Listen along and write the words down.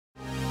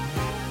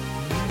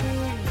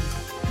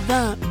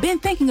Been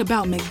thinking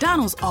about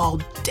McDonald's all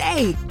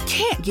day.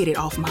 Can't get it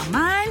off my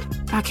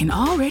mind. I can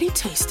already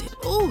taste it.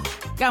 Ooh,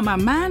 got my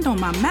mind on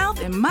my mouth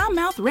and my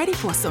mouth ready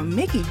for some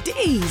Mickey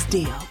D's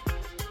deal.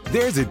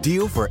 There's a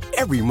deal for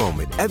every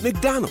moment at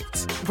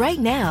McDonald's. Right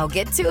now,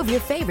 get 2 of your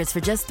favorites for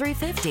just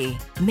 $3.50.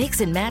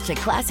 Mix and match a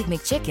classic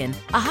McChicken,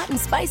 a hot and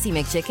spicy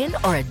McChicken,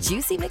 or a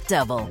juicy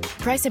McDouble.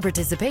 Price and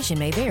participation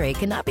may vary.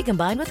 Cannot be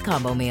combined with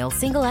combo meal.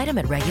 Single item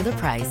at regular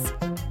price.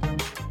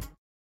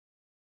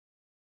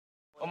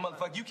 Oh,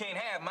 motherfucker, you can't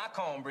have my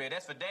cornbread.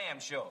 That's for damn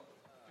sure.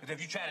 Because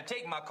if you try to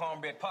take my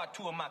cornbread, part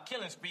 2 of my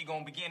killing spree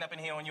gonna begin up in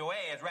here on your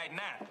ass right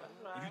now.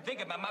 If you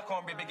think about my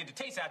cornbread, they get the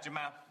taste out your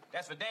mouth.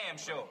 That's for damn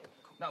sure.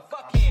 Now,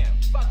 fuck him.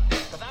 Fuck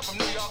that. Because I'm from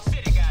New York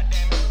City,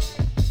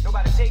 goddammit.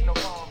 Nobody take no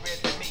cornbread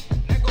from me.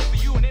 That goes for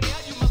you and any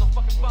other you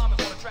motherfucking farmers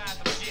want to try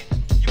some shit.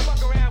 You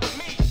fuck around with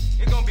me,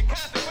 it's going to be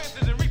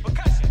consequences and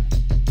repercussions.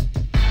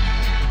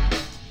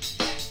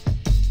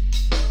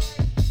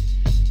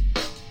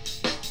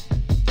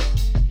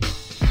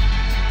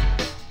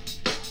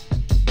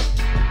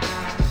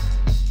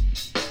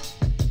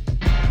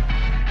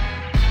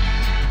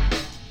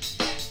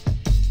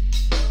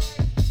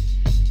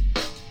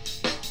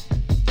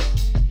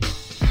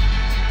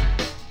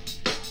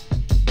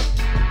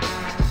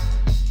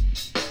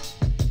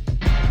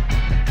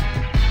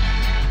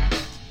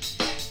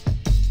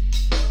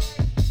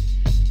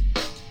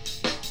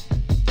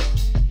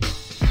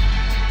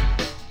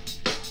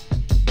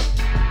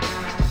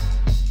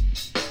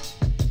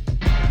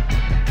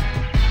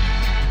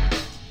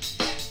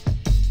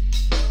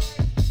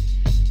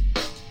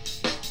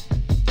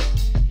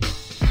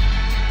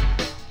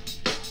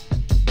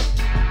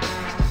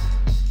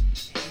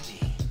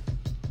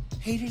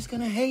 Haters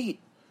gonna hate,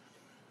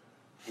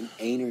 and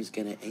ain'ters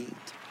gonna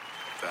ain't.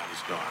 That is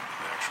not an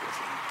actual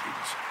thing,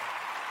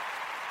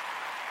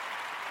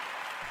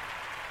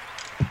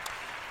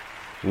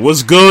 please.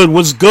 What's good?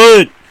 What's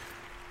good?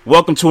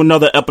 Welcome to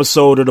another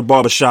episode of the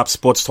Barbershop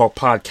Sports Talk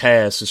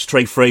Podcast. It's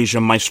Trey Frazier,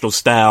 Maestro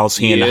Styles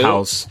here in the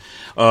house.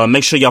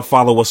 Make sure y'all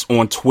follow us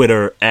on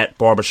Twitter at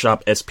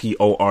Barbershop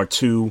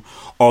SPOR2.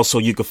 Also,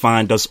 you can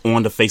find us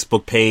on the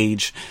Facebook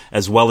page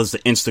as well as the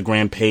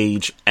Instagram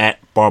page at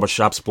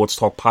Barbershop Sports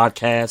Talk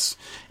Podcast.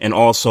 And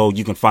also,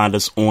 you can find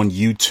us on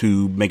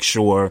YouTube. Make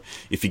sure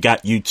if you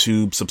got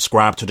YouTube,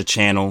 subscribe to the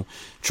channel.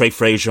 Trey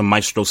Frazier,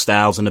 Maestro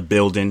Styles in the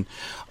building.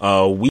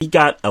 We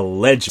got a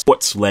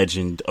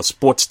a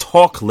sports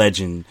talk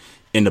legend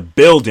in the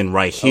building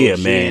right here,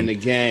 OG man. In the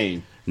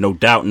game. No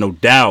doubt, no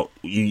doubt.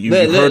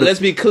 Let's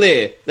be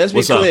clear. Let's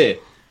be clear.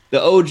 The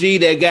OG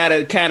that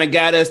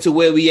got us to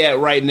where we at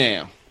right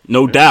now.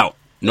 No doubt.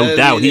 No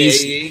doubt.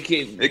 He's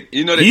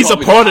a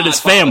part of this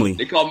family.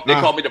 They call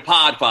me the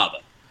Pod Father.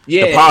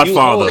 Yeah, the Pod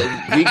Father.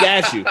 We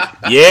got you.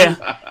 Yeah,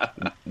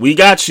 we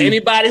got you.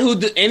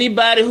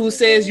 Anybody who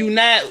says you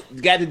not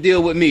got to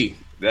deal with me.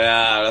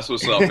 Yeah, that's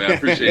what's up, man. I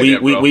appreciate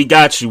that, bro. We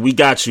got you. We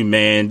got you,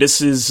 man. This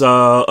is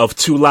of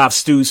Two Live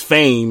Stews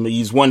fame.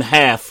 He's one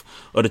half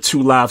of the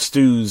Two Live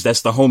Stews.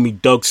 That's the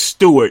homie Doug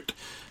Stewart.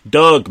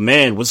 Doug,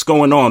 man, what's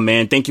going on,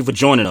 man? Thank you for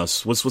joining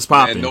us. What's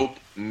popping?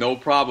 No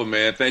problem,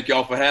 man. Thank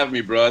y'all for having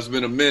me, bro. It's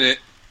been a minute.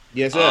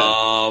 Yes,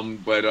 sir.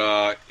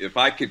 But if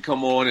I could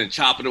come on and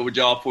chop it up with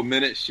y'all for a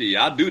minute,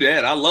 I'll do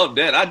that. I love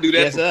that. I do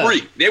that for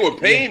free. They were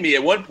paying me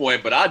at one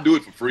point, but I do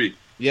it for free.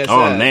 Yes, sir.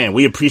 Oh man,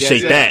 we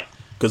appreciate that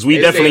because we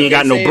definitely ain't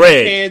got no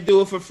bread. You can't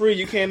do it for free.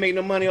 You can't make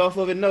no money off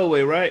of it, no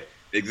way, right?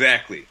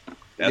 Exactly.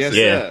 That's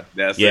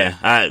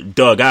it.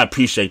 Doug, I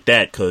appreciate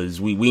that because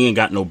we ain't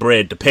got no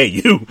bread to pay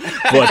you.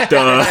 But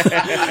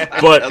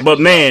but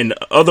man,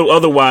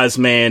 otherwise,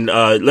 man,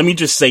 let me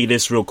just say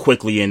this real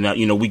quickly,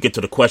 and we get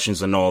to the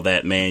questions and all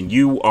that, man.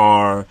 You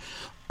are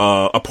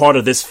a part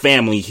of this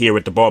family here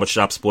at the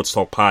Barbershop Sports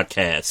Talk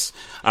Podcast.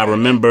 I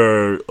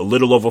remember a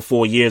little over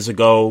 4 years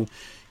ago,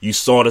 you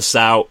sought us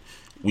out.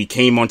 We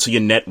came onto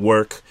your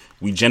network.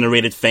 We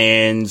generated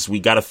fans.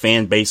 We got a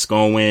fan base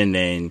going,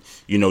 and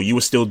you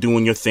were still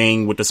doing your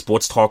thing with the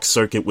sports talk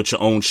circuit with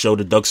your own show,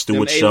 the Doug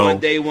Stewart Show. A1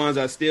 Day Ones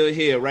are still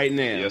here right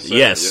now.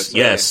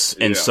 Yes.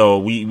 And so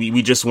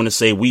we just want to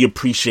say we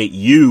appreciate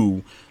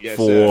you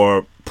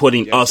for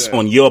putting us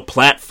on your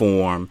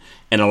platform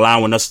and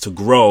allowing us to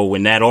grow,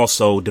 and that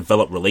also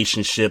develop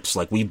relationships.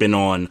 Like we've been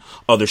on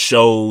other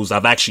shows.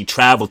 I've actually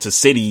traveled to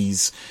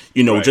cities,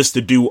 just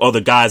to do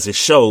other guys'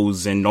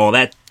 shows and all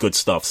that good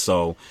stuff.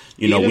 So,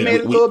 made a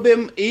little bit of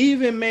money.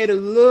 Just made a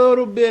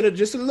little bit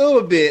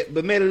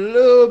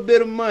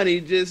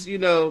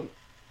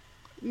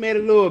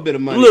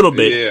of money. A little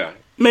bit. Yeah.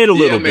 Made a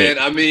little bit.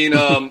 Man. I mean,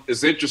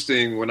 it's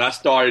interesting when I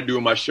started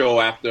doing my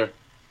show after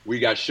we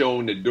got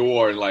shown the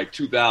door in like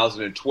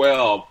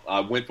 2012. I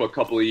went for a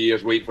couple of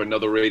years waiting for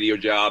another radio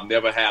job.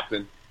 Never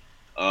happened.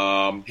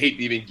 Hate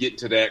to even get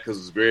to that because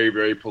it's very,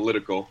 very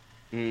political.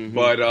 Mm-hmm.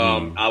 But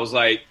I was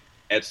like,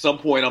 at some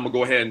point, I'm going to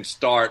go ahead and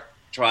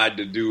tried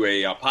to do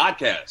a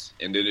podcast.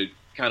 And then it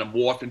kind of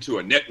morphed into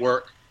a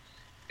network.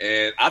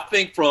 And I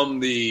think from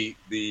the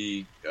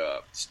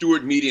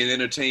Stewart Media and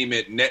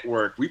Entertainment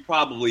Network, we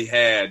probably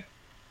had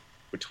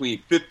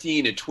between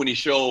 15 and 20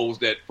 shows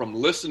that from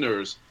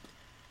listeners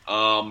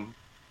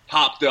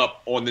popped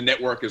up on the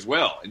network as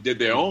well and did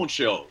their own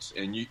shows.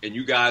 And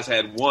you guys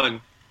had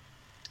one,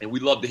 and we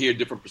love to hear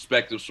different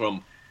perspectives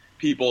from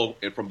people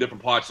and from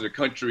different parts of the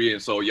country.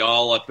 And so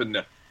y'all up in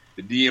the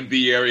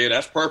DMV area,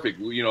 that's perfect.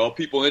 You know,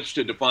 people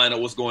interested to find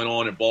out what's going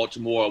on in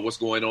Baltimore, what's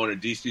going on in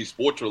DC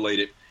sports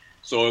related.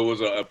 So it was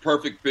a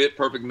perfect fit,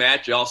 perfect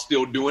match. Y'all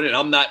still doing it.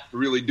 I'm not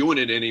really doing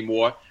it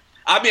anymore.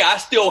 I mean, I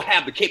still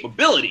have the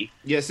capability.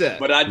 Yes, sir.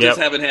 But I just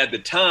haven't had the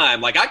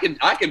time. Like I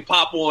can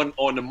pop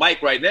on the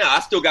mic right now. I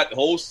still got the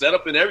whole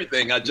setup and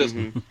everything. I just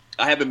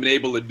I haven't been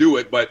able to do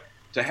it. But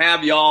to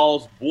have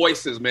y'all's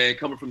voices, man,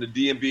 coming from the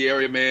DMV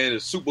area, man,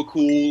 is super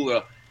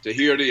cool to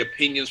hear the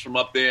opinions from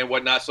up there and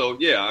whatnot. So,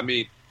 yeah, I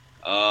mean,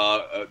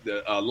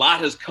 a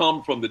lot has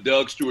come from the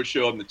Doug Stewart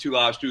Show and the Two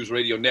Live Stews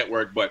Radio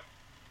Network, but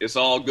it's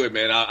all good,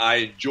 man. I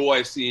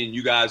enjoy seeing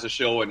you guys'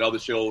 show and other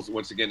shows,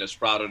 once again, that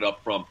sprouted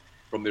up from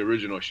the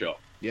original show.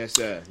 Yes,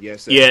 sir.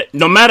 Yes, sir. Yeah,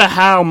 no matter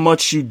how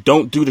much you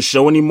don't do the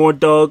show anymore,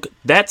 Doug,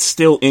 that's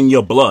still in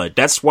your blood.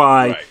 That's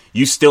why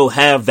you still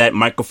have that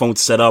microphone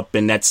set up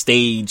and that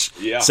stage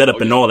set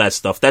up and all that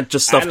stuff. That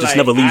just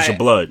never leaves your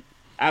blood.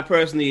 I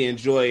personally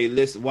enjoy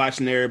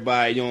watching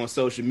everybody on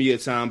social media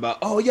talking about,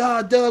 oh,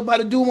 y'all, Doug about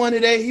to do one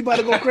today. He about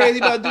to go crazy,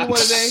 about to do one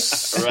today.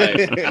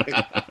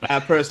 Right. I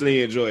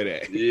personally enjoy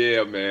that.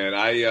 Yeah, man.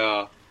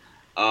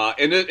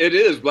 And it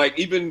is, like,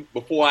 even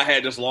before I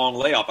had this long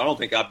layoff, I don't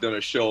think I've done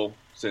a show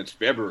since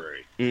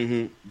February.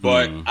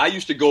 But I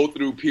used to go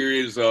through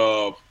periods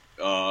of,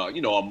 a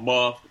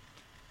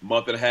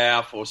month and a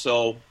half or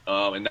so,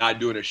 and not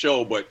doing a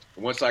show. But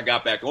once I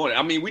got back on it,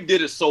 I mean, we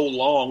did it so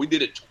long. We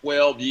did it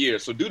 12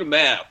 years. So do the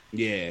math.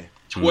 Yeah.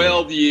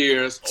 12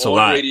 years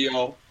on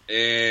radio,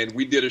 and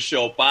we did a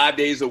show 5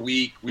 days a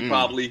week.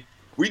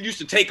 We used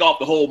to take off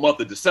the whole month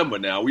of December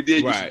now. We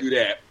used to do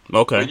that.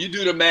 Okay. When you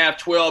do the math,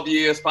 12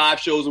 years, 5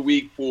 shows a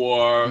week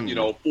for,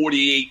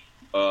 48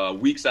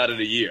 weeks out of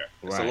the year.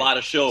 It's a lot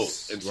of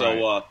shows. And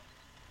so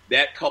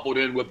that coupled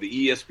in with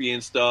the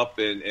ESPN stuff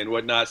and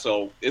whatnot.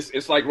 So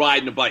it's like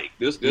riding a bike.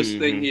 This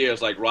thing here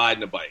is like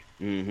riding a bike.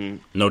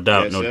 No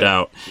doubt, no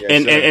doubt.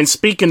 Yes, and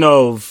speaking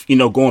of,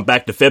 going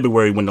back to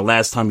February when the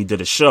last time you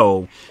did a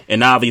show,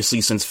 and obviously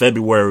since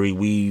February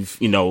we've,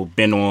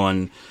 been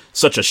on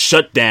such a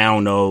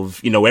shutdown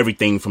of,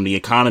 everything from the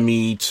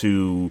economy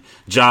to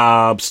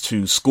jobs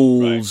to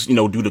schools,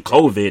 due to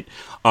COVID.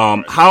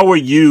 How are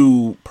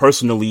you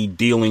personally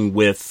dealing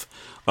with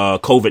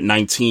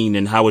COVID-19,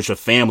 and how has your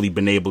family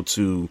been able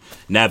to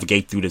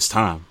navigate through this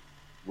time?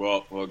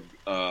 Well,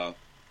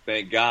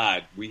 thank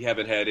God we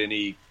haven't had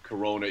any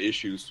corona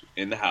issues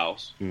in the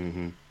house.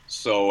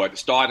 So at the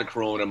start of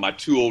corona, my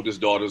 2 oldest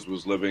daughters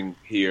was living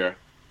here.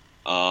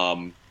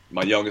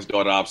 My youngest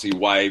daughter, obviously,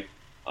 wife.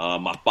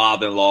 My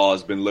father-in-law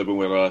has been living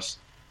with us.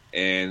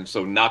 And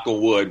so, knock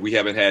on wood, we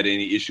haven't had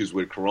any issues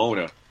with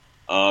corona.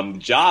 The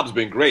job's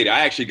been great.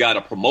 I actually got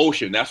a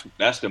promotion.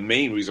 That's the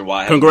main reason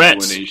why I haven't been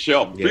doing any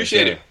show.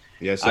 Appreciate it.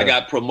 Yes, sir. I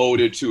got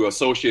promoted to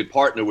associate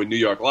partner with New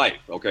York Life.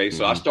 Okay,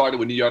 so I started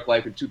with New York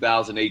Life in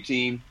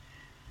 2018.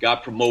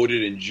 Got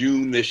promoted in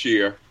June this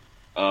year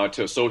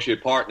to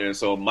associate partner. And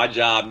so my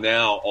job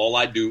now, all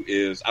I do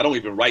is I don't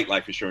even write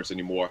life insurance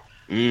anymore.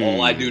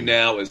 All I do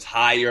now is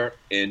hire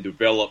and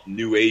develop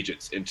new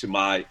agents into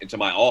my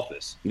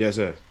office. Yes,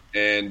 sir.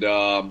 And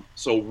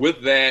so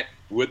with that,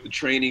 with the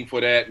training for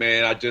that,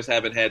 man, I just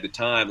haven't had the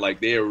time. Like,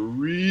 they're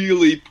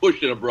really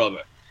pushing a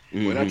brother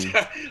when I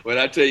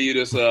tell you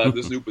this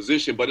this new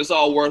position. But it's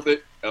all worth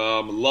it.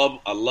 I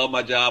love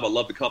my job. I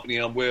love the company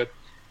I'm with.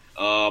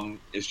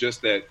 It's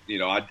just that,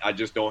 I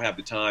just don't have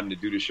the time to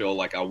do the show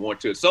like I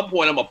want to. At some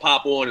point, I'm going to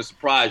pop on and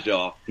surprise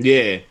y'all.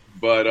 Yeah.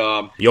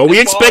 But we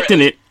expecting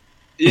it.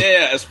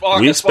 Yeah, as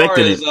far as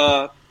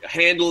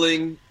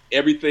handling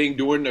everything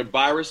during the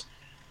virus,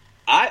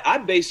 I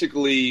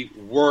basically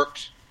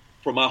worked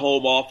from my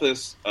home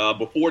office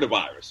before the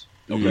virus.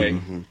 Okay,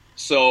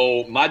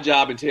 so my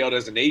job entailed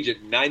as an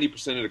agent,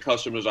 90% of the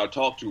customers I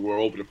talked to were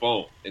over the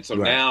phone, and so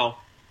now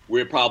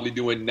we're probably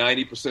doing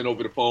 90%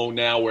 over the phone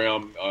now, where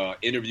I'm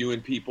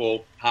interviewing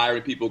people,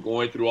 hiring people,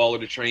 going through all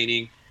of the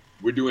training.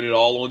 We're doing it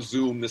all on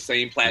Zoom, the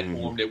same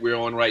platform that we're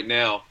on right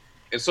now.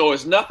 And so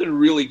it's nothing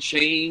really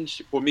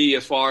changed for me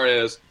as far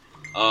as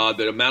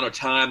the amount of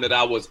time that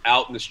I was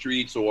out in the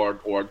streets or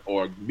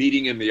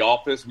meeting in the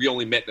office. We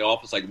only met in the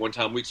office like one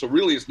time a week. So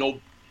really it's no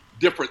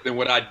different than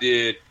what I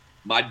did,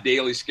 my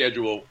daily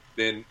schedule,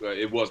 than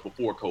it was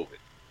before COVID.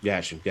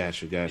 Gotcha.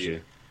 Yeah.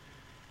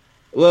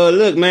 Well,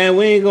 look, man,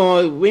 we ain't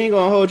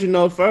gonna hold you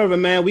no further,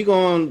 man. We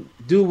gonna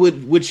do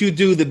what you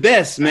do the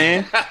best,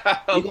 man.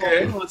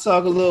 Okay. We gonna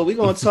talk a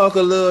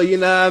little, you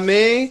know what I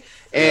mean?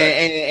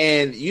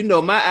 And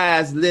my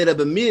eyes lit up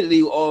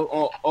immediately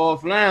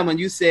offline when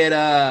you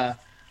said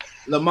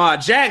Lamar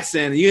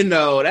Jackson.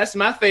 That's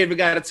my favorite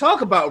guy to talk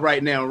about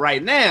right now.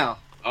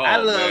 Oh,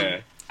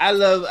 I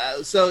love.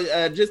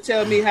 So just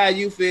tell me how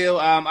you feel.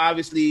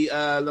 Obviously,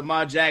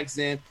 Lamar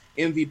Jackson,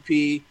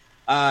 MVP.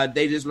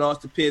 They just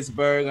lost to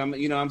Pittsburgh.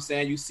 I'm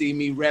saying, you see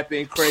me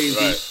repping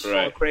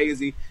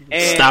crazy.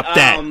 And, stop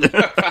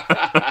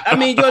that. I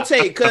mean, your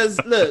take,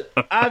 because look,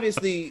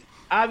 obviously,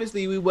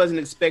 obviously we wasn't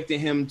expecting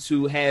him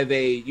to have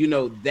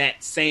that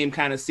same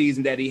kind of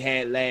season that he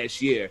had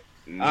last year.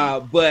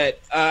 But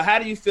how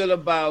do you feel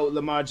about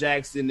Lamar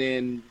Jackson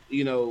and,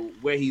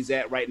 where he's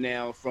at right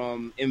now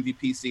from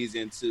MVP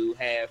season to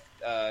half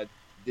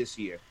this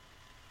year?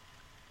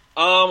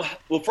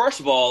 Well, first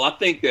of all, I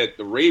think that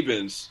the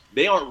Ravens,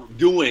 they aren't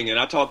doing, and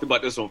I talked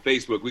about this on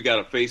Facebook. We got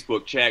a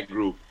Facebook chat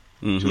group,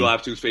 2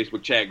 Live 2's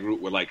Facebook chat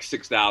group with like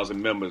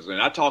 6,000 members.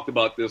 And I talked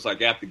about this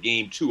like after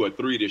game 2 or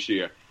 3 this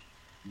year.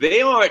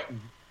 They aren't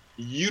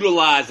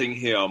utilizing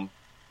him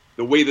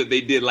the way that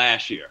they did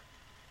last year.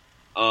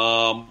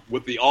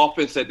 With the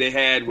offense that they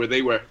had where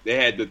they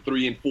had the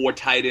 3 and 4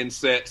 tight end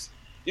sets.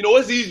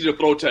 It's easy to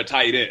throw to a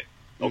tight end.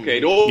 Okay,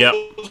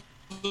 those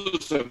are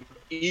some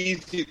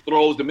easy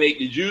throws to make.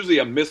 It's usually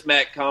a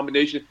mismatch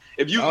combination.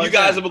 If you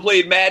guys ever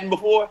played Madden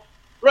before?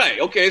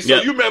 Right, okay.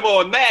 So you remember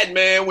on Madden,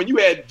 man, when you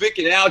had Vic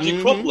and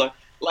Algie Crumpler,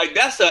 like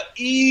that's an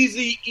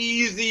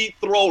easy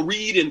throw,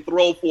 read and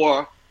throw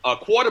for a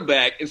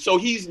quarterback. And so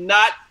he's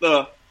not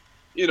the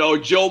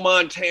Joe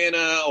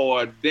Montana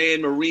or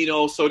Dan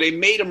Marino. So they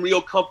made him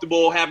real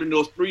comfortable having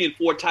those 3 and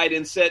 4 tight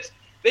end sets.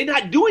 They're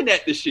not doing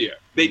that this year.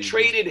 They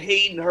traded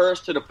Hayden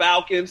Hurst to the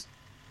Falcons,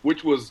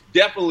 which was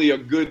definitely a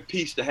good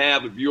piece to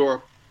have if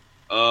you're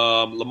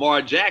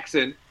Lamar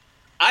Jackson.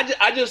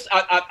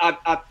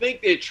 I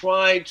think they're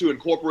trying to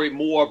incorporate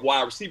more of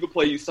wide receiver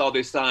play. You saw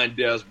they signed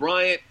Dez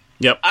Bryant.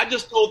 Yep. I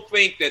just don't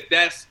think that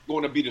that's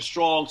going to be the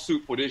strong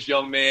suit for this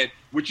young man.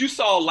 What you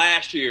saw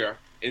last year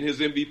in his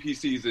MVP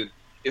season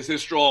is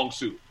his strong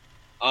suit.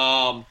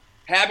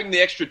 Having the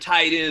extra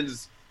tight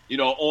ends,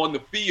 on the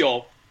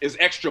field is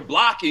extra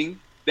blocking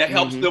that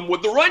helps them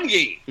with the run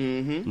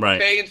game.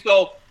 Right. Okay, and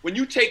so when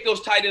you take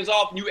those tight ends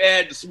off and you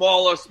add the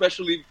smaller,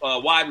 especially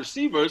wide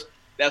receivers,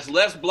 that's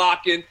less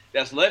blocking,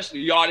 that's less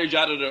yardage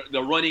out of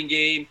the running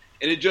game,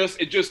 and it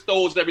just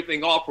throws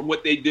everything off from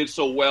what they did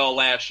so well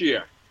last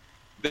year.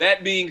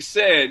 That being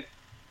said,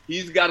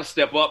 he's got to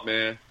step up,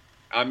 man.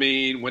 I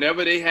mean,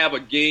 whenever they have a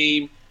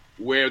game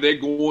where they're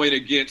going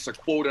against a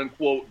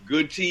quote-unquote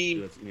good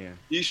team,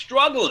 he's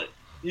struggling.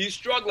 He's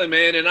struggling,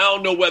 man, and I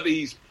don't know whether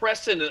he's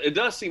pressing. It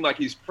does seem like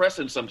he's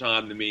pressing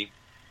sometime to me.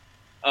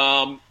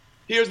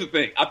 Here's the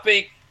thing. I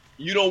think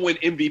you don't win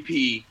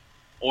MVP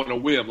on a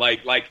whim.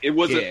 Like it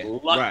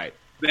wasn't luck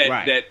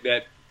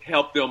that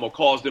helped them or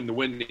caused them to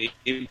win the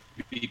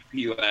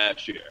MVP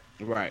last year.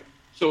 Right.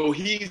 So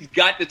he's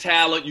got the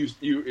talent.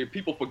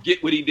 People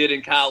forget what he did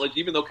in college,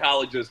 even though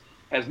college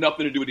has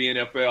nothing to do with the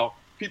NFL.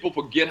 People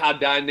forget how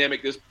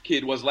dynamic this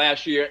kid was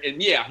last year.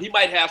 And, yeah, he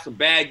might have some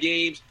bad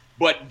games,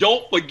 but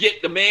don't forget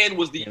the man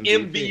was the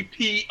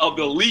MVP of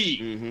the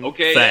league,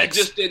 okay? Facts.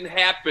 That just didn't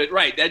happen.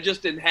 Right, that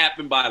just didn't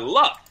happen by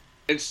luck.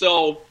 And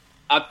so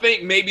I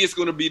think maybe it's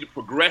going to be the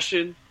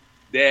progression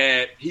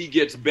that he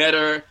gets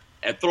better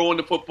at throwing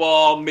the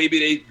football. Maybe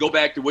they go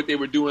back to what they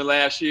were doing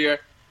last year.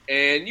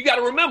 And you got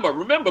to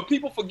remember,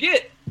 people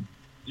forget.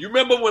 You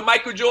remember when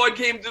Michael Jordan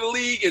came to the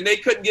league and they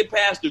couldn't get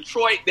past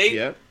Detroit?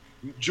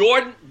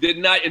 Jordan did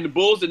not, and the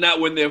Bulls did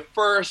not win their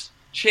first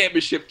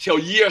championship till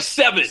year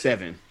 7.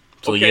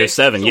 So year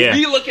 7, so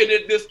we're looking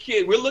at this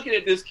kid. We're looking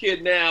at this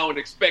kid now and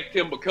expect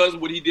him, because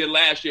of what he did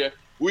last year,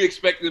 we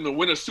expect him to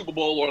win a Super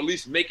Bowl or at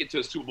least make it to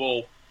a Super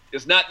Bowl.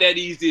 It's not that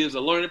easy. It's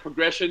a learning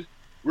progression.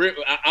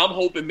 I'm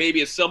hoping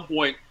maybe at some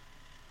point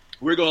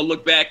we're going to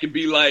look back and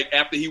be like,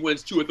 after he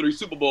wins 2 or 3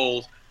 Super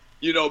Bowls,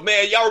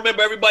 man, y'all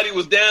remember everybody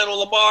was down on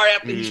Lamar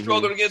after he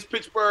struggled against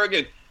Pittsburgh,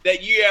 and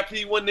that year after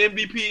he won the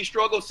MVP, he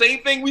struggled.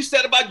 Same thing we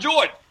said about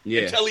Jordan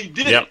until he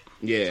did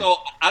it. So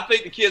I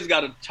think the kid's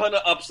got a ton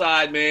of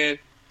upside, man.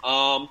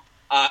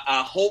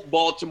 I hope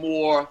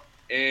Baltimore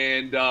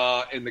and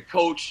the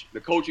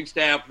coaching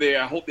staff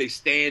there, I hope they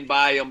stand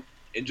by him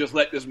and just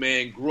let this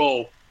man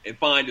grow and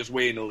find his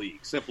way in the league.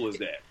 Simple as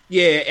that.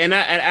 Yeah, and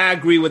I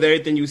agree with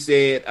everything you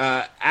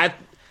said.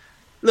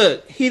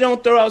 Look, he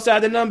don't throw outside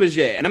the numbers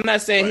yet, and I'm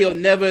not saying he'll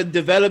never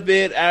develop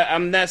it.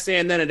 I'm not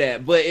saying none of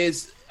that, but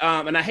it's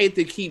and I hate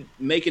to keep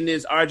making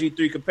this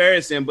RG3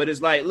 comparison, but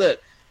it's like,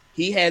 look,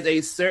 he has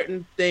a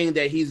certain thing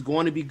that he's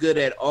going to be good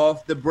at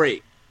off the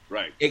break.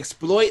 Right.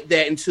 Exploit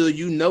that until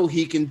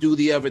he can do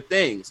the other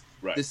things.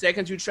 Right. The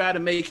second you try to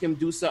make him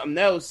do something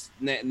else,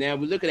 now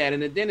we're looking at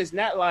it, and then it's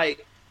not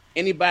like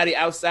anybody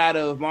outside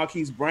of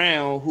Marquise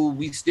Brown, who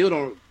we still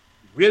don't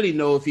really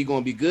know if he's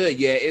going to be good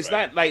yet. It's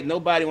not like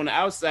nobody on the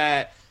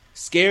outside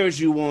scares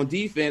you on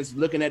defense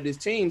looking at this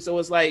team. So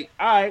it's like,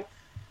 all right,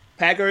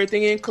 pack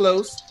everything in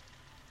close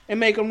and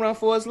make him run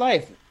for his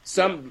life.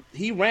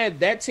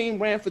 That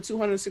team ran for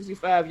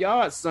 265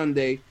 yards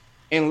Sunday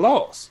and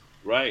lost.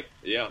 Right,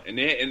 yeah, and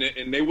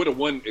they would have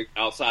won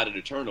outside of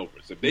the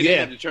turnovers. If they didn't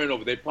have the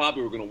turnover, they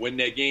probably were going to win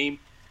that game.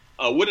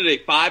 What are they,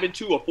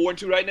 5-2 or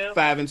 4-2 right now?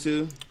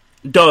 5-2.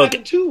 Doug,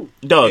 5-2.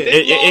 Doug,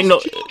 they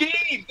lost 2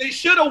 games. They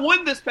should have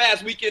won this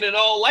past weekend. In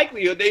all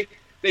likelihood,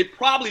 they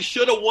probably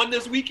should have won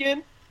this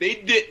weekend. They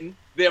didn't.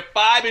 They're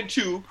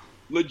 5-2.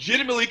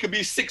 Legitimately, could be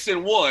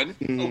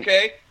 6-1.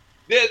 Okay,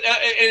 and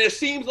it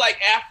seems like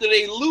after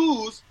they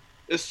lose,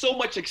 there's so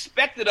much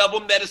expected of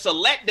them that it's a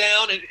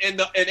letdown,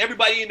 and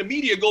everybody in the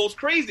media goes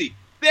crazy.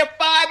 They're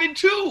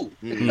 5-2.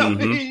 Mm-hmm. I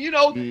mean,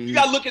 you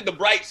got to look at the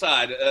bright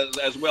side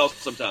as well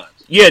sometimes.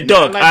 Yeah,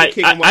 Doug,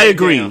 I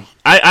agree. down.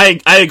 I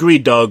agree,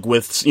 Doug,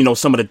 with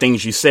some of the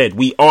things you said.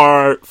 We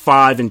are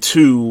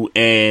 5-2,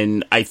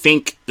 and I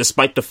think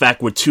despite the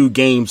fact we're 2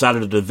 games out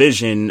of the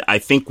division, I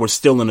think we're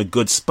still in a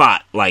good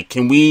spot. Like,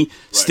 can we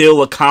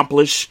still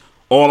accomplish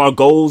all our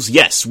goals?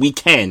 Yes, we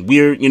can.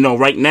 We're,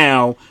 right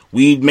now,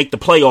 we make the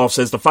playoffs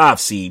as the 5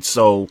 seed,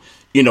 so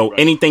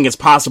anything is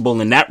possible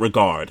in that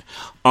regard.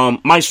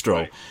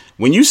 Maestro,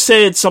 when you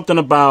said something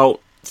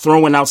about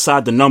throwing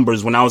outside the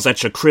numbers when I was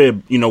at your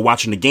crib,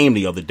 watching the game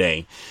the other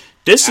day,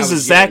 this is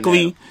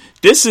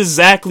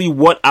exactly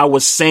what I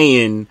was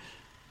saying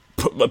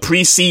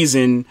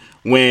preseason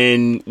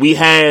when we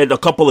had a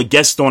couple of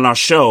guests on our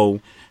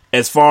show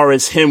as far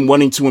as him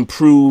wanting to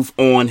improve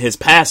on his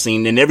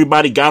passing, and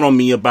everybody got on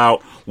me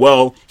about,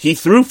 well, he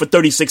threw for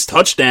 36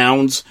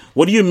 touchdowns.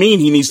 What do you mean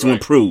he needs to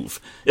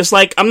improve? It's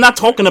like, I'm not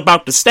talking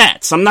about the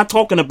stats. I'm not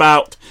talking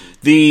about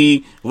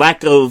the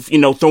lack of,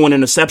 throwing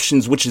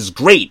interceptions, which is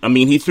great. I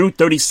mean, he threw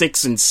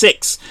 36 and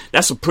 6.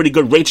 That's a pretty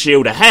good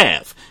ratio to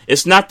have.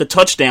 It's not the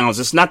touchdowns.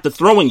 It's not the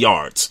throwing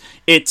yards.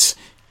 It's,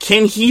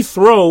 can he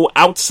throw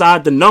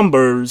outside the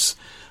numbers,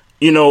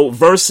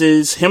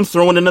 versus him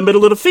throwing in the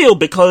middle of the field,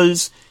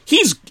 because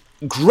he's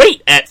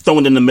great at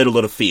throwing in the middle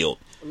of the field.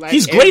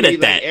 He's great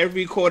at that.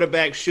 Every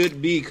quarterback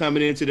should be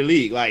coming into the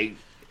league.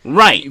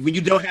 Right. When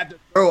you don't have to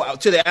throw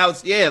out to the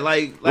outs. Yeah,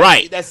 right.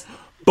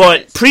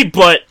 But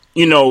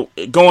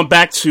going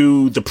back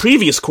to the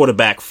previous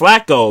quarterback,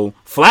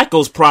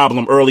 Flacco's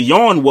problem early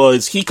on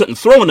was he couldn't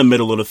throw in the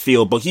middle of the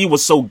field, but he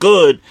was so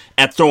good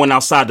at throwing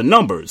outside the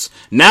numbers.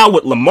 Now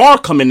with Lamar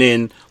coming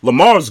in,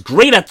 Lamar's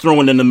great at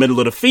throwing in the middle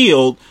of the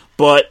field,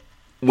 but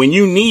when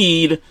you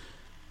need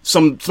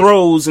some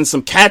throws and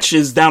some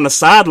catches down the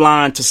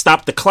sideline to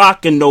stop the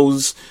clock in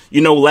those,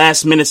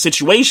 last minute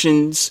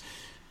situations,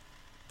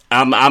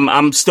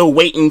 I'm still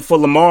waiting for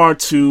Lamar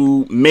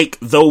to make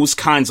those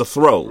kinds of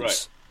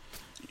throws.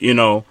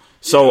 Right.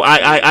 So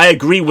I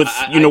agree with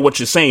what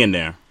you're saying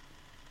there.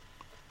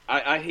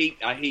 I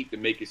hate to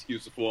make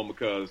excuses for him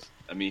because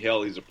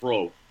hell, he's a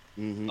pro.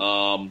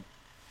 Mm-hmm.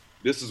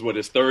 This is what,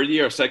 his third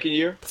year or second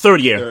year?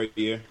 Third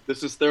year.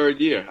 This is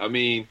third year.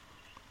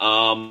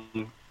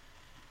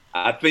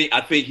 I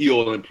think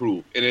he'll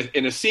improve, and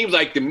it seems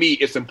like to me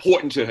it's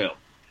important to him.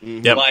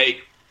 Mm-hmm. Yep.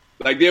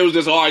 Like there was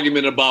this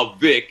argument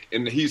about Vic,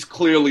 and he's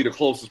clearly the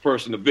closest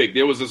person to Vic.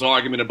 There was this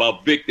argument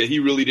about Vic that he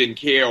really didn't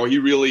care, or he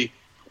really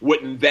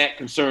wasn't that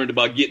concerned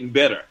about getting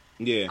better.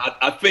 Yeah,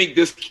 I think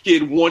this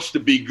kid wants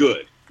to be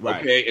good. Right.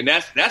 Okay, and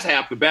that's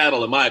half the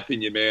battle, in my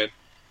opinion, man.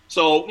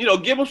 So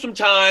give him some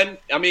time.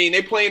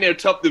 They play in their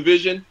tough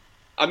division.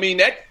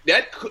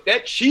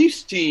 That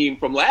Chiefs team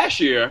from last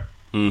year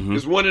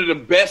is one of the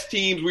best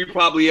teams we've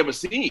probably ever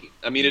seen.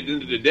 At the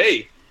end of the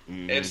day.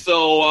 Mm-hmm. And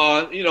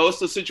so,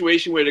 it's a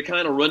situation where they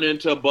kind of run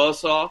into a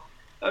buzzsaw.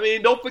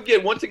 Don't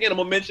forget, once again, I'm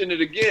going to mention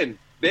it again.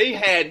 They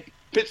had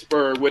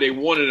Pittsburgh where they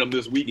wanted them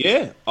this week.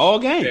 Yeah, all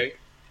game. Okay?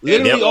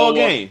 Literally all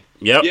game.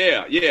 Yep.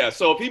 Yeah.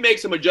 So if he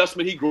makes some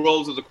adjustment, he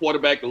grows as a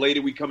quarterback the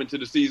later we come into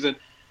the season.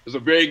 There's a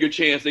very good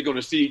chance they're going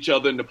to see each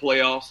other in the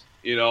playoffs,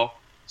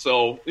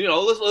 So,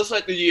 let's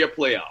let the year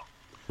play out.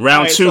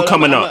 Round 2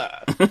 coming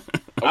up. Okay.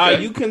 Are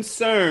you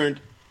concerned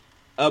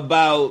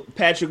about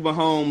Patrick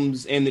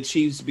Mahomes and the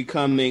Chiefs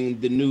becoming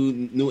the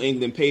New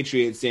England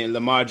Patriots and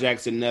Lamar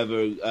Jackson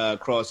never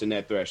crossing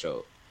that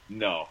threshold?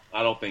 No,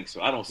 I don't think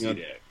so. I don't see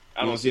that.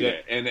 I don't see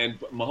that. And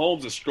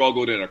Mahomes has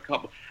struggled in a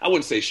couple. I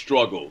wouldn't say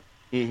struggled,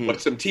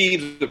 but some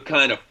teams have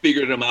kind of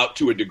figured him out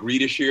to a degree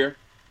this year.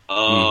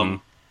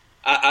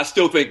 I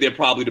still think they're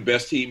probably the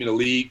best team in the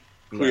league.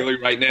 Clearly,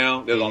 right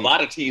now, there's a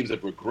lot of teams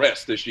that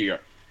regressed this year,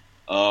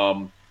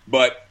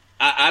 but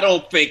I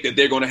don't think that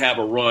they're going to have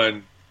a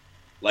run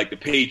like the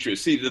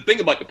Patriots. See, the thing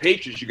about the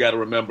Patriots you got to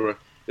remember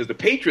is the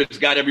Patriots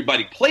got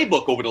everybody's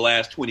playbook over the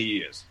last 20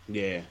 years.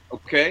 Yeah.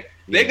 Okay?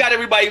 They got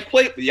everybody's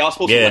playbook. Y'all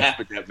supposed to laugh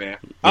at that, man.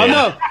 Oh,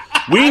 no.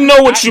 We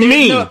know what you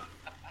mean.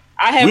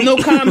 I have no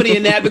comedy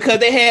in that because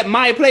they had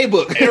my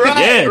playbook.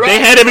 Right. They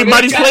had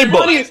everybody's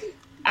playbook.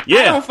 I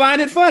don't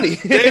find it funny.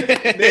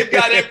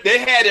 They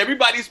had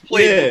everybody's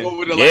playbook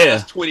over the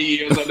last 20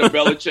 years under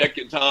Belichick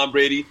and Tom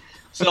Brady.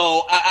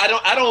 So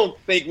I don't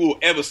think we'll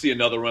ever see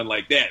another run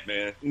like that,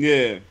 man.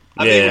 Yeah.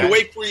 I mean, the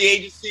way free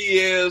agency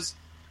is,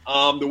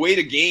 the way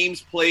the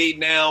game's played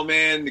now,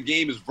 man, the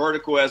game is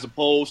vertical as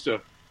opposed to,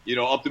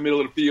 up the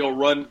middle of the field,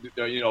 run,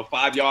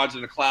 5 yards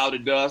in a cloud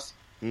of dust.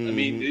 Mm-hmm. I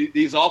mean,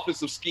 these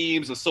offensive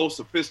schemes are so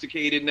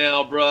sophisticated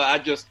now, bro.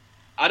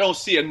 I don't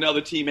see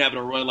another team having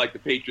a run like the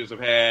Patriots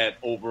have had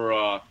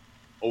over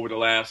the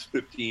last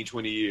 15,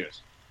 20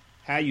 years.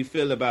 How you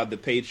feel about the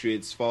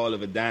Patriots' fall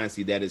of a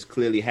dynasty that is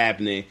clearly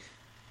happening?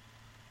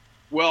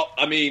 Well,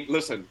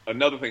 listen,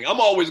 another thing.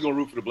 I'm always going to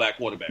root for the black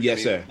quarterback.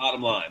 Yes, sir.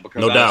 Bottom line.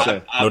 Because no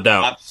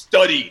doubt. I've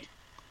studied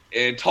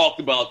and talked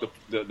about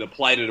the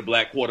plight of the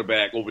black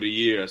quarterback over the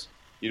years,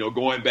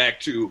 going back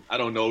to,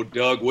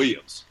 Doug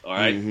Williams, all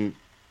right? Mm-hmm.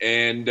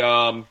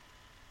 And,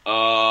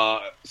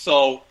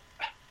 So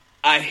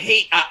I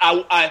hate.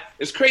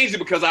 It's crazy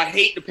because I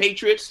hate the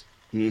Patriots,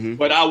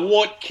 but I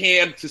want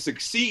Cam to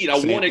succeed. I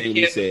wanted Cam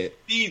to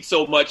succeed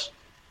so much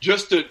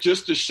just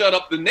to shut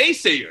up the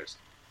naysayers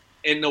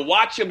and to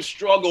watch him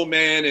struggle,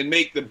 man, and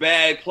make the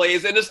bad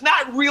plays. And it's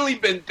not really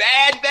been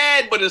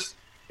bad, but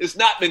it's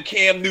not been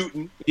Cam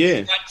Newton.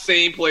 Yeah, not the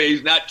same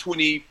plays, not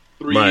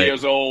 23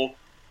 years old.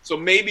 So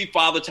maybe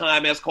Father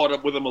Time has caught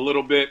up with him a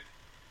little bit.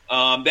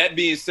 That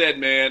being said,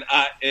 man,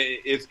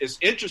 it's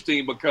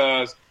interesting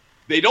because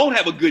they don't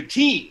have a good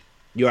team.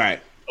 You're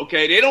right.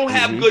 Okay, they don't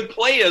have good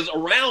players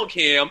around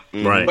Cam.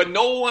 Right. But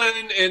no one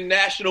in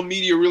national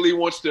media really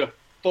wants to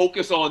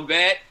focus on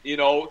that. You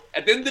know,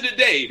 at the end of the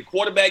day, the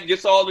quarterback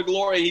gets all the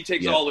glory and he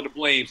takes all of the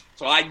blames.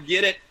 So I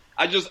get it.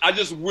 I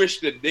just wish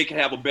that they could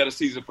have a better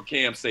season for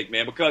Cam's sake,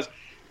 man, because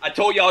I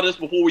told y'all this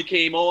before we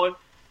came on.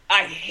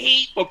 I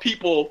hate for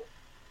people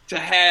to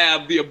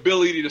have the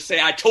ability to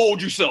say, I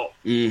told you so.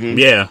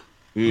 Yeah.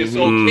 And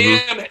so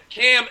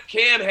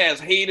Cam has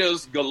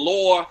haters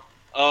galore.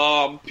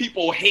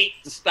 People hate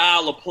the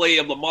style of play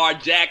of Lamar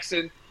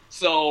Jackson.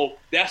 So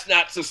that's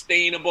not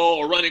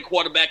sustainable. A running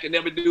quarterback can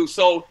never do.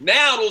 So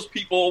now those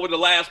people over the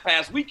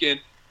past weekend,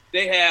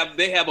 they have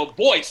a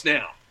voice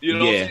now. You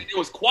know what I'm saying? It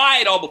was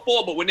quiet all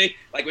before, but when they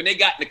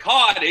got in the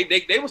car,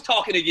 they was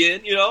talking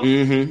again, you know?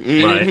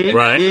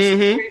 Right.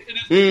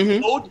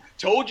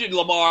 Told you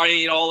Lamar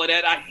ain't all of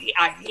that.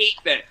 I hate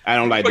that. I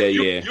don't like that,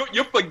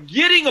 You're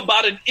forgetting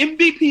about an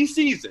MVP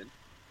season,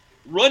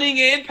 running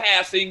and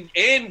passing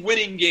and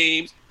winning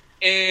games,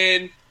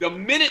 and the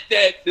minute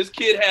that this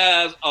kid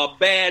has a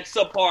bad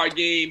subpar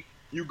game,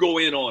 you go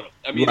in on him.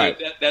 I mean,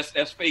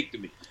 that's fake to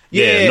me.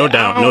 Yeah, no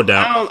doubt.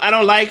 I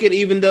don't like it,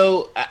 even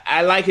though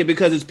I like it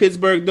because it's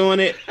Pittsburgh doing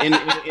it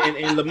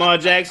in Lamar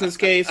Jackson's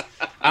case.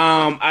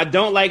 I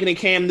don't like it in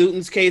Cam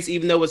Newton's case,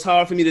 even though it's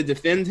hard for me to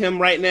defend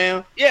him right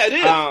now. Yeah,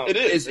 it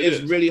is.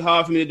 It's really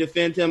hard for me to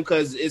defend him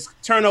because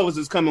turnovers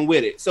is coming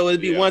with it. So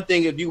it'd be one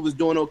thing if you was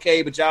doing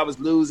okay, but y'all was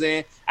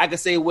losing. I could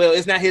say, well,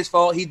 it's not his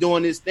fault. He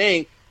doing this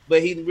thing,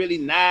 but he really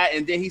not.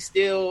 And then he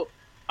still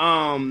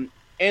and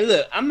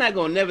look, I'm not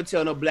gonna never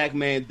tell no black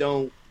man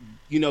don't.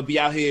 Be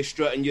out here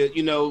strutting,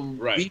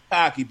 be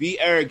cocky, be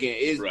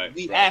arrogant.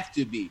 We have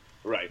to be.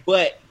 Right.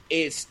 But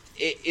it's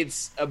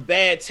a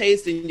bad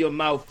taste in your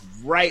mouth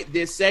right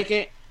this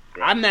second.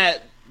 Right. I'm not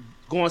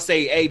going to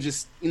say, hey,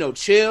 just,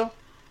 chill.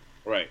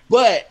 Right.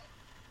 But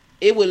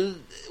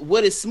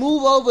would it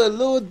smooth over a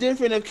little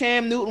different if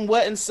Cam Newton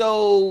wasn't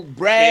so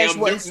brash,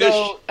 wasn't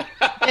so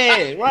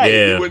right.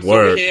 Yeah,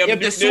 word. If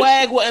the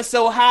swag wasn't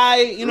so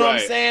high, you know what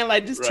I'm saying?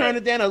 Like, just turn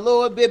it down a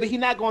little bit, but he's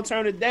not going to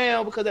turn it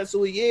down because that's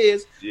who he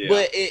is. Yeah.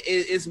 But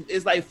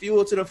it's like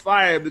fuel to the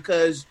fire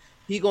because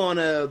he's going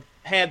to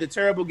have the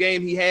terrible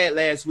game he had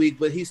last week,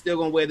 but he's still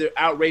going to wear the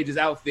outrageous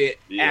outfit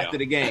after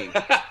the game.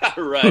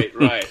 Right.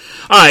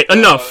 All right,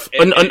 enough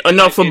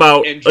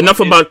about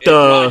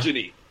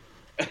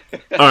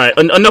all right,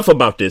 enough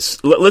about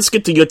this. Let's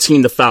get to your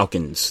team, the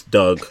Falcons,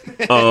 Doug.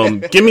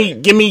 Give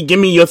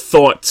me your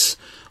thoughts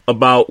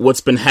about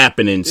what's been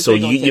happening. So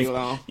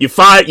you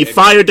fired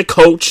the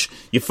coach,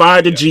 you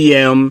fired the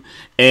GM,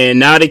 and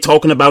now they're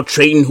talking about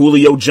trading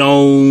Julio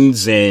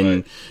Jones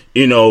and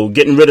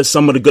getting rid of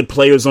some of the good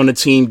players on the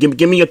team.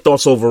 Give me your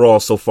thoughts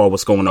overall so far.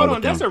 What's going on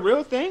with them? That's a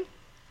real thing.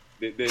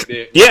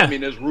 I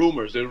mean, there's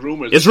rumors.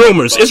 It's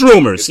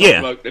rumors.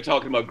 They're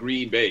talking about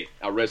Green Bay.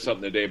 I read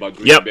something today about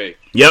Green Bay.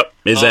 Yep,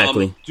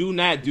 exactly. Do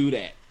not do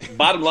that.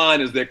 Bottom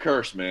line is they're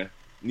cursed, man.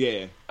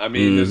 Yeah. I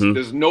mean,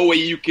 there's no way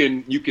you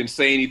can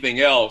say anything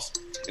else,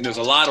 and there's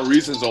a lot of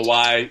reasons on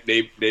why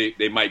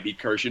they might be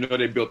cursed.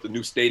 They built the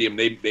new stadium.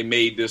 They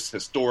made this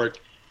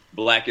historic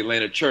Black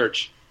Atlanta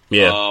church.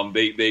 Yeah.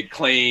 They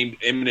claimed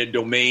eminent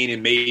domain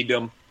and made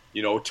them,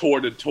 tore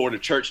the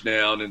church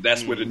down, and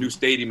that's where the new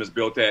stadium is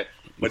built at.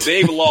 But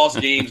they've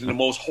lost games in the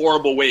most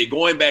horrible way,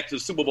 going back to the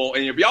Super Bowl.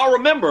 And if y'all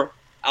remember,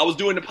 I was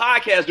doing the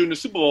podcast during the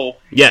Super Bowl,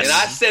 and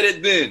I said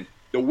it then.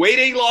 The way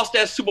they lost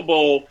that Super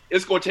Bowl,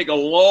 it's going to take a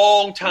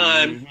long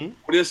time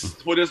for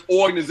this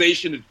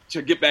organization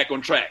to get back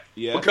on track.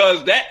 Yeah.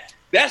 Because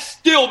that's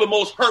still the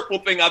most hurtful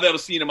thing I've ever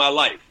seen in my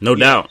life. No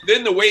doubt.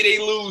 Then the way they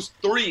lose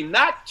 3,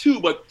 not 2,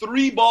 but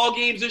 3 ball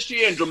games this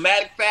year in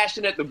dramatic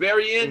fashion at the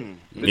very end,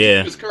 the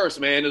team is cursed,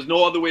 man. There's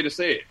no other way to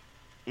say it.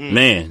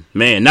 Man,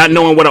 not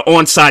knowing what an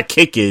onside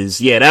kick is,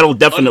 that'll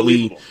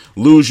definitely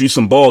lose you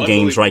some ball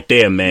games right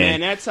there,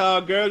 man. Man, that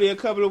Todd Gurley a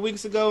couple of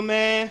weeks ago,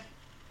 man.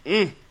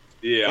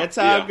 Yeah, that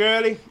Todd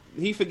Gurley,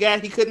 he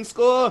forgot he couldn't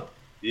score.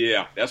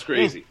 Yeah, that's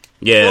crazy.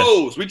 Yeah,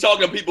 pros. We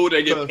talking to people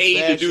that get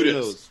paid to do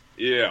this.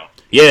 Yeah,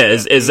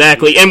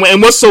 exactly. And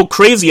what's so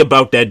crazy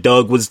about that,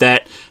 Doug, was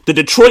that the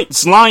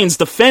Detroit Lions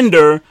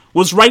defender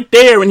was right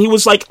there, and he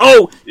was like,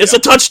 "Oh, it's a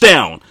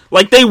touchdown!"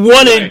 Like they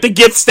wanted to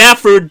give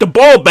Stafford the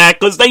ball back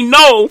because they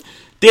know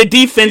their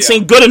defense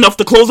ain't good enough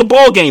to close a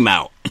ball game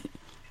out.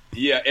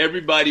 Yeah,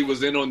 everybody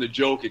was in on the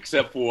joke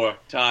except for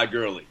Todd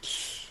Gurley.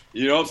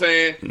 You know what I'm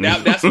saying?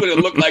 That's what it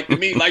looked like to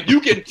me. Like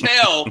you can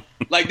tell,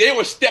 like they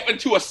were stepping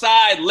to a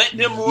side, letting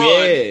him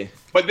run,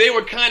 but they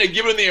were kind of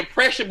giving the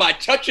impression by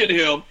touching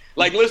him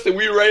Like, listen,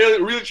 we were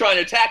really trying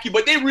to attack you,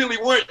 but they really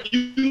weren't.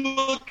 You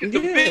look at the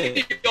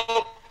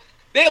video,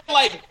 they're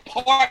like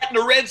part in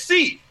the Red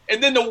Sea.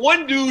 And then the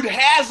one dude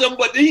has them,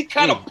 but he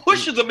kind of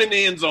pushes them in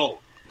the end zone.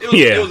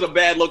 It was a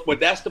bad look, but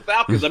that's the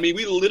Falcons. I mean,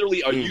 we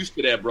literally are used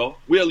to that, bro.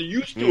 We're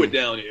used to it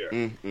down here.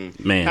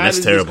 Man, how that's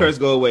does terrible. this curse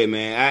go away,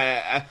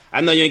 man?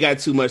 I know you ain't got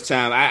too much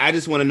time. I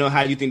just want to know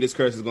how you think this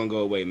curse is going to go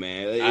away,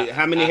 man.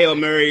 How many Hail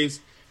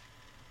Marys?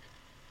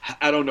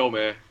 I don't know,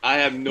 man. I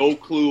have no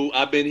clue.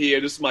 I've been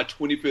here. This is my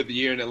 25th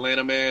year in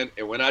Atlanta, man.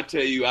 And when I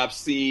tell you I've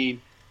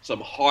seen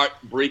some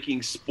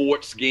heartbreaking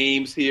sports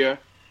games here,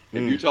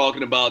 if you're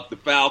talking about the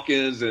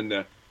Falcons and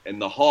the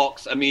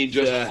Hawks, I mean,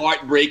 just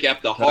heartbreak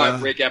after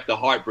heartbreak after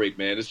heartbreak,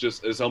 man.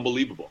 It's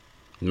unbelievable.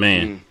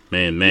 Man.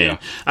 I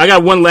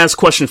got one last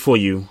question for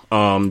you,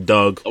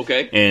 Doug.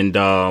 Okay. And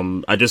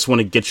I just want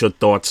to get your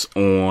thoughts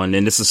on,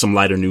 and this is some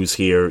lighter news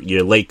here,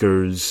 your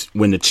Lakers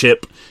win the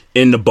chip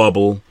in the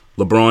bubble.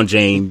 LeBron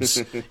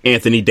James,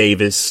 Anthony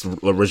Davis,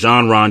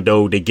 Rajon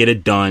Rondo, they get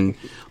it done.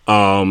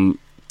 Tell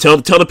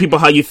the people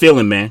how you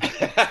feeling, man.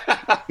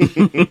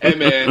 Hey,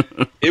 man,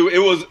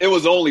 it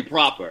was only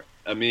proper.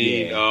 I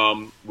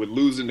mean, with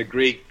losing the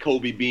great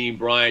Kobe Bean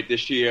Bryant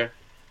this year,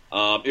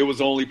 it was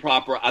only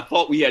proper. I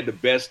thought we had the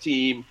best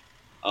team.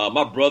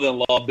 My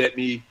brother-in-law bet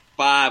me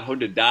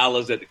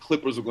 $500 that the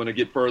Clippers were going to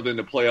get further in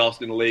the playoffs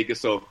than the Lakers,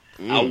 so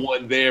I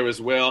won there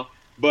as well.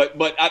 But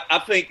I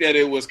think that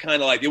it was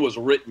kind of like it was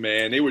written,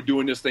 man. They were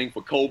doing this thing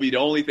for Kobe. The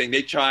only thing,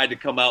 they tried to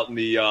come out in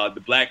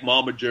the Black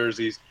Mamba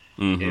jerseys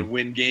and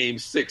win Game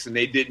 6, and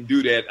they didn't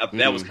do that.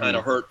 That was kind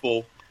of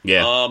hurtful.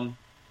 Yeah.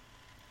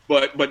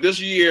 But this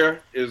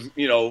year is,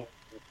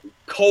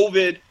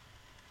 COVID,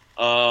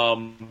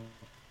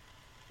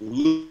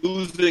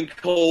 losing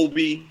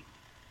Kobe,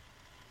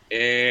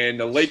 and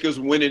the Lakers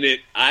winning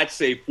it, I'd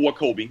say, for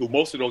Kobe, who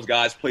most of those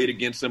guys played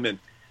against him and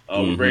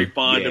we're very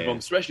fond of him,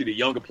 especially the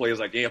younger players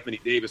like Anthony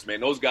Davis,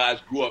 man. Those guys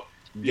grew up.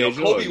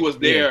 Kobe was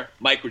there,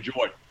 Michael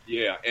Jordan.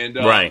 Yeah, and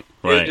right.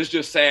 It's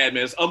just sad,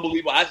 man. It's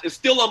unbelievable. It's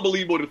still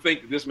unbelievable to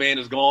think that this man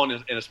is gone,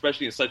 and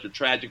especially in such a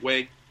tragic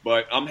way.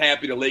 But I'm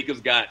happy the Lakers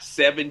got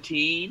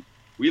 17.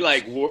 We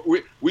like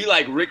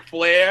Ric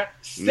Flair,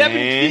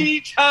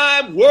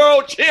 17-time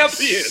world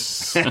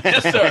champions.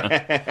 Yes,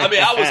 sir. I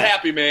mean, I was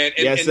happy, man.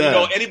 And,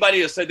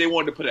 anybody that said they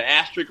wanted to put an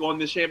asterisk on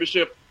this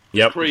championship,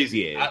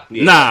 crazy. I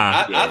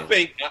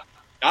think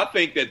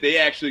that they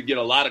actually get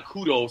a lot of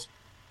kudos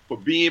for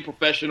being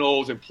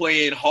professionals and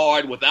playing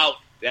hard without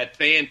that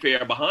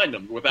fanfare behind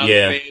them, without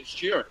the fans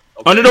cheering.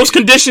 Okay? Under those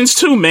conditions,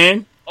 too,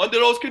 man. Under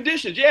those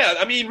conditions, yeah.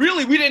 I mean,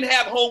 really, we didn't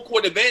have home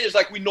court advantage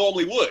like we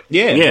normally would.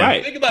 Yeah.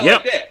 Right. Think about it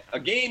like that. A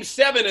Game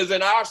 7 is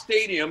in our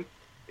stadium.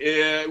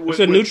 It's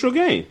a neutral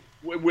game.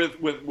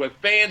 With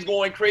fans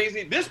going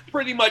crazy. These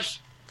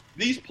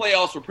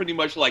playoffs were pretty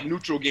much like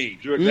neutral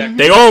games. You're exactly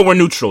They all were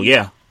neutral,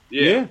 Yeah.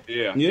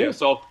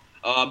 So,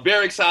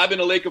 very excited. I've been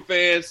a Laker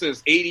fan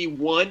since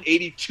 81,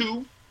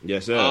 82.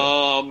 Yes, sir.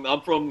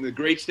 I'm from the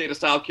great state of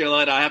South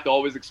Carolina. I have to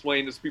always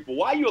explain this to people.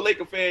 Why are you a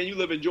Laker fan? You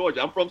live in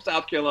Georgia. I'm from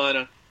South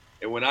Carolina.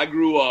 And when I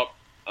grew up,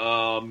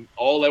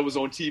 all that was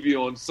on TV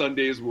on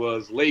Sundays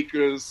was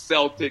Lakers,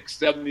 Celtics,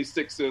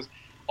 76ers.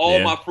 All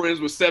my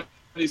friends were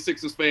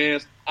 76ers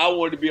fans. I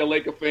wanted to be a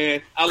Laker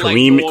fan.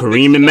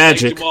 Kareem and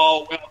Magic.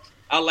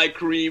 I like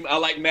Kareem. I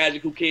like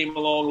Magic, who came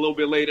along a little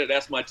bit later.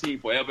 That's my team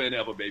forever and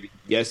ever, baby.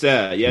 Yes,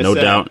 sir. Yes, no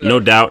sir. doubt. No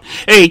doubt.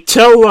 Hey,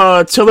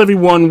 tell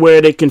everyone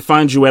where they can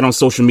find you at on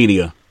social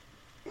media.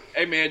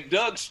 Hey, man,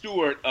 Doug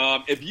Stewart,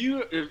 if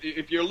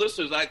your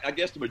listeners, I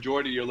guess the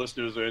majority of your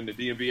listeners are in the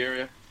DMV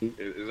area.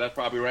 Is that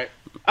probably right?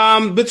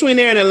 Between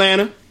there and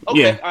Atlanta.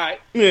 Okay, all right.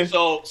 Yeah.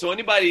 So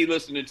anybody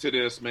listening to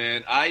this,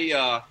 man,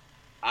 I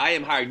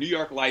am hiring. New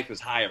York Life is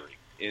hiring.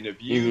 And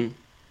if you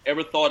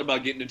ever thought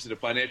about getting into the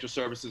financial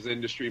services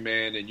industry,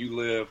 man, and you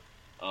live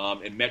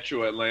in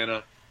Metro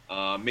Atlanta,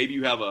 maybe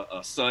you have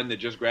a son that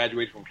just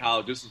graduated from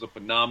college, this is a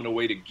phenomenal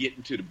way to get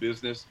into the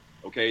business.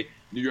 Okay,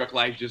 New York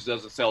Life just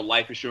doesn't sell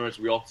life insurance.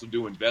 We also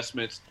do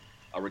investments,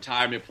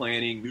 retirement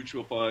planning,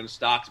 mutual funds,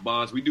 stocks,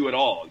 bonds. We do it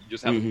all. You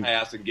just have to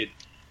pass and get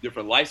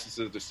different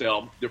licenses to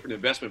sell different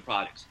investment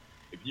products.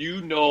 If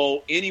you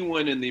know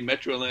anyone in the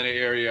Metro Atlanta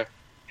area,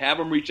 have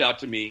them reach out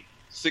to me,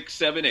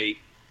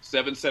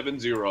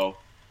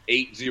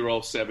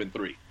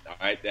 678-770-8073. All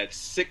right, that's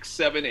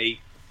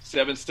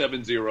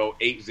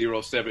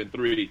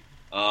 678-770-8073.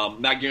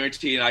 Not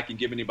guaranteeing I can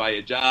give anybody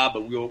a job,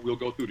 but we'll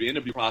go through the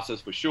interview process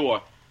for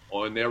sure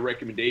on their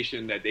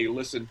recommendation that they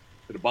listen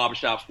to the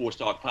Barbershop Sports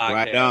Talk podcast.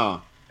 Right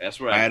on. That's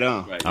right. Right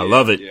on. Right. I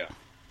love it. Yeah.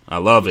 I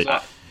love it.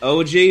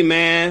 OG,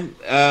 man.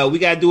 We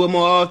got to do it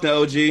more often,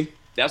 OG.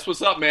 That's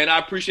what's up, man. I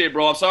appreciate it,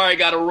 bro. I'm sorry I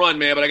got to run,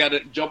 man, but I got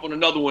to jump on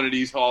another one of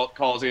these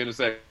calls here in a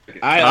second.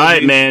 All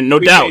right, man. No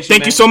doubt.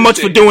 Thank you so much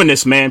for doing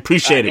this, man.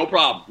 Appreciate it. No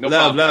problem. No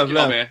love, problem.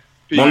 Love, man.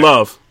 More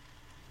love.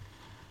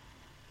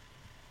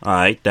 All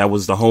right, that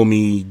was the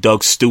homie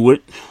Doug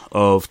Stewart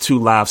of Two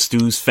Live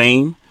Stews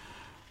fame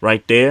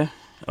right there.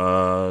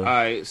 All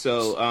right,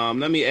 so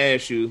let me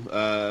ask you.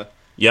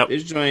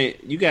 This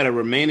joint, you got a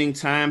remaining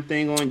time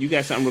thing on? You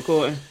got something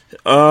recording?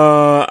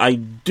 I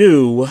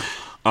do.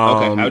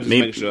 Okay, I was just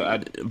making sure.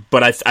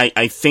 But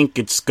I think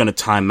it's going to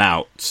time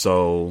out.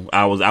 So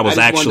I was just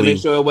actually wanted to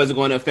make sure it wasn't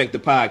going to affect the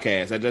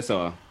podcast. That's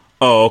all.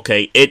 Oh,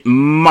 okay. It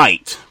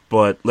might,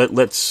 but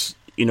let's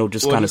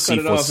just kind of see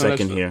for a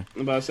second here.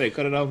 I'm about to say,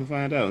 cut it off and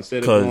find out.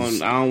 Instead of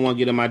going, I don't want to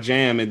get in my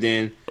jam and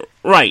then.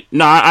 Right.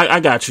 No, I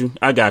got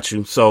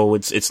you. So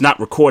it's not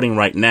recording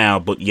right now,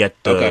 but yet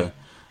the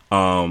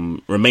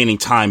remaining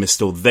time is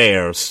still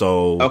there.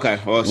 So okay.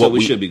 Well, so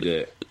we should be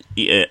good.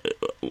 Yeah.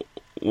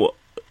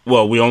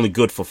 Well, we're only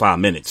good for 5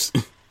 minutes.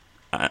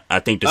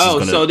 I think this is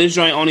going to. So this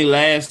joint only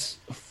lasts.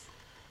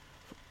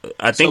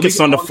 I think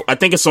it's on the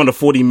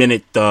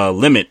 40-minute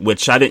limit,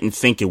 which I didn't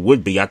think it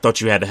would be. I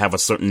thought you had to have a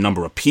certain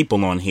number of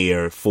people on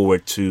here for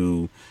it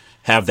to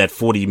have that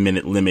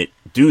 40-minute limit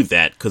do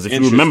that. Because if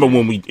you remember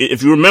when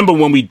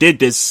we did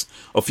this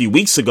a few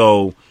weeks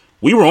ago,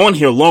 we were on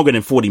here longer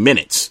than 40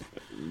 minutes.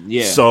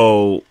 Yeah.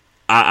 So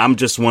I'm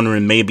just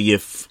wondering maybe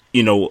if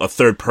a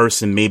third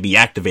person maybe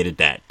activated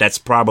that. That's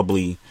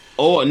probably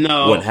or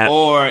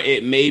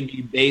it may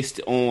be based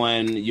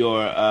on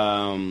your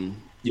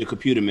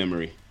computer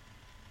memory.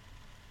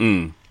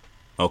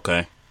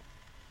 Okay.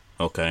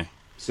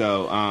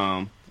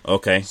 So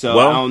okay. So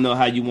I don't know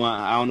how you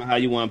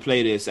want to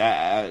play this.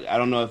 I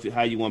don't know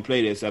how you want to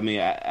play this. I mean,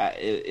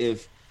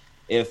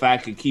 if I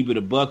could keep it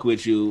a buck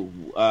with you,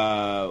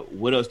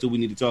 what else do we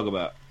need to talk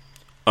about?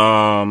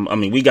 I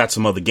mean, we got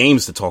some other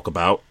games to talk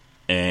about,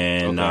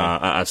 and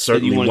I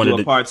certainly wanted to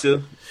do a part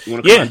 2.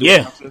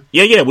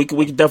 Yeah. We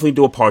could definitely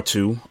do a part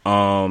 2.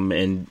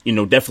 And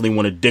definitely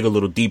want to dig a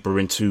little deeper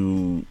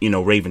into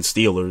Ravens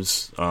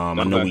Steelers.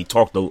 I know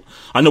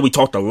we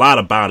talked a lot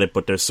about it,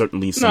 but there's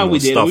certainly some more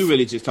stuff. We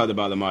really just talked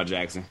about Lamar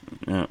Jackson.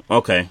 Yeah.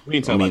 Okay. We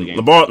didn't talk about the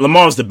game.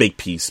 Lamar's the big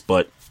piece,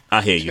 but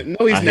I hear you.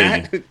 No, he's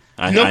not.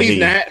 He's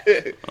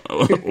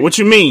not. What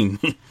you mean?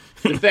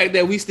 The fact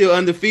that we still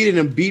undefeated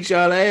and beat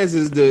y'all ass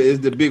is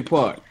the big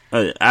part.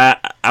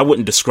 I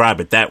wouldn't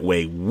describe it that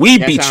way. We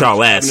beat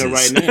y'all asses.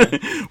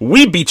 Right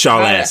we beat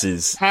y'all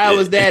asses. How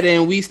is that?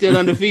 And we still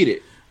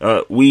undefeated.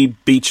 We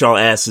beat y'all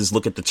asses.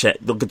 Look at the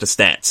chat. Look at the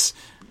stats.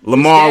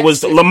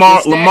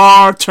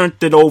 Lamar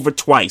turned it over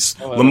twice.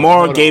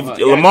 Lamar gave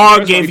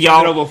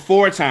y'all over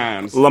 4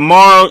 times.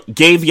 Lamar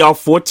gave y'all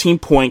 14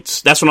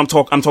 points. That's what I'm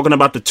talking. I'm talking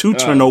about the 2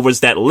 turnovers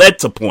that led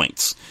to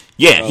points.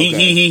 Yeah,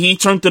 he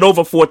turned it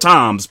over 4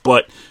 times,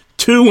 but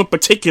 2 in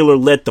particular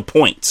led to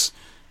points.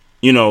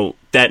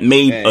 That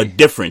made a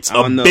difference,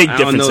 big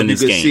difference in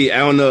this game. I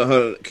don't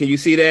know. Can you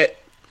see that?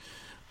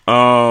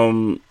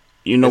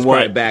 It's what?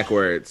 Probably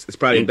backwards. It's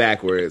probably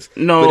backwards.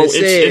 No, but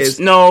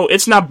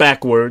it's not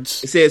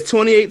backwards. It says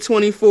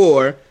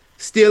 28-24,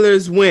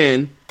 Steelers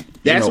win.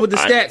 That's what the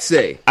stats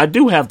say. I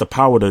do have the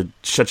power to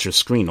shut your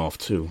screen off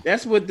too.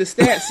 That's what the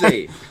stats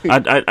say. I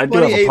do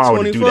have the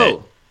power to do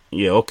that.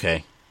 Yeah.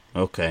 Okay.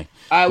 All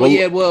right.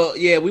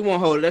 We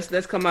won't hold it.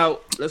 Let's come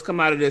out. Let's come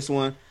out of this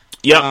one.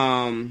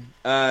 Yeah.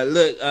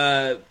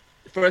 Look.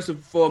 First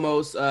and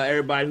foremost,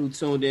 everybody who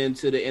tuned in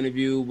to the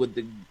interview with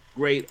the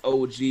great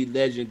OG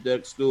legend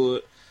Doug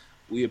Stewart,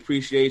 we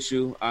appreciate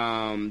you.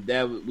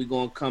 That we're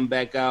gonna come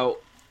back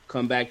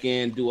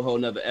in, do a whole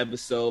nother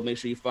episode. Make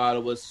sure you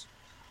follow us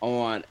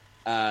on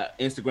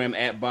Instagram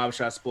at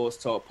Barbershop Sports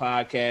Talk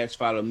Podcast.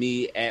 Follow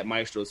me at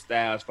Maestro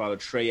Styles. Follow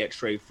Trey at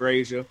Trey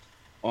Frazier.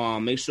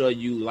 Make sure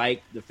you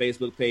like the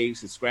Facebook page,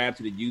 subscribe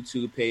to the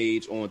YouTube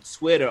page, on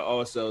Twitter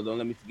also. Don't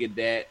let me forget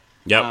that.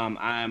 Yep.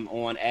 I'm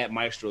on at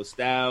Maestro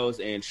Styles,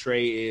 and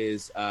Trey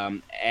is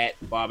at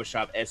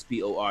Barbershop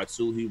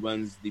SPOR2. He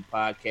runs the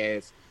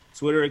podcast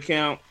Twitter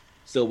account.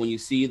 So when you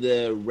see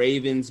the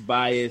Ravens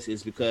bias,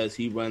 it's because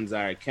he runs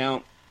our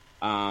account.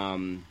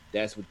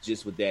 That's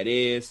what that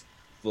is.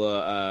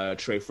 For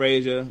Trey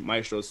Frazier,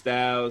 Maestro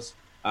Styles,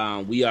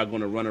 we are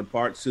going to run a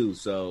part 2.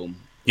 So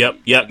yep.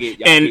 Y'all get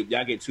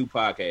 2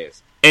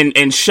 podcasts.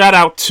 And shout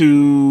out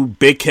to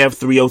Big Kev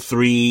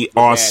 303,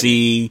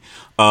 RC,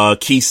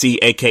 Kesey,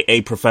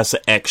 aka Professor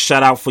X.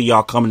 Shout out for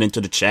y'all coming into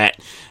the chat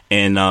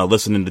and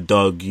listening to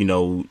Doug,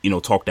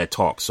 talk that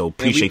talk. So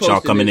appreciate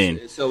y'all coming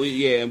in. So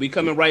we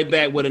coming right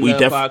back with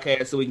another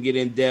podcast so we can get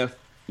in depth.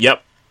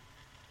 Yep.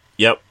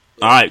 All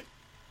right.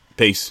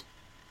 Peace.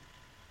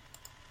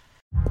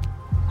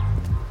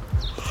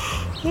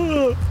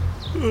 The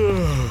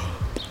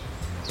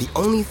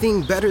only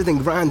thing better than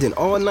grinding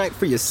all night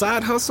for your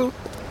side hustle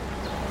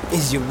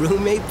is your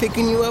roommate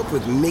picking you up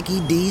with Mickey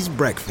D's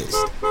breakfast.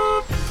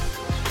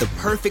 The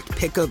perfect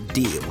pickup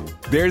deal.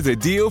 There's a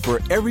deal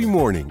for every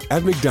morning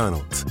at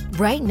McDonald's.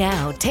 Right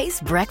now,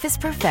 taste breakfast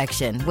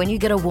perfection when you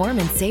get a warm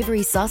and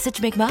savory sausage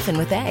McMuffin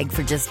with egg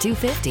for just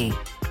 $2.50.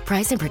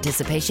 Price and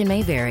participation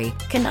may vary.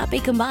 Cannot be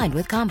combined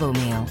with combo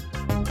meal.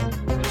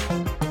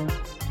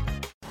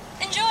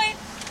 Enjoy.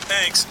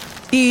 Thanks.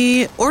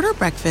 Order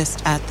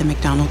breakfast at the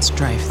McDonald's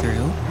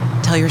drive-thru.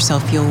 Tell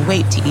yourself you'll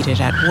wait to eat it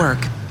at work,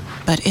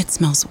 but it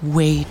smells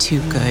way too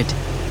good.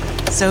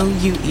 So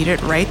you eat it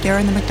right there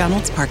in the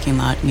McDonald's parking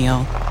lot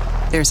meal.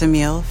 There's a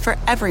meal for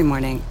every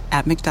morning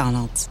at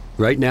McDonald's.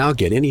 Right now,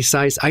 get any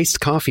size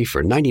iced coffee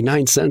for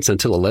 99 cents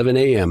until 11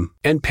 a.m.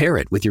 and pair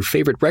it with your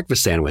favorite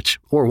breakfast sandwich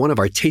or one of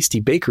our tasty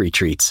bakery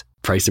treats.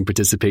 Price and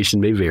participation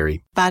may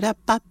vary.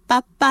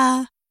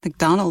 Ba-da-ba-ba-ba.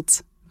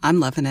 McDonald's. I'm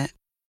loving it.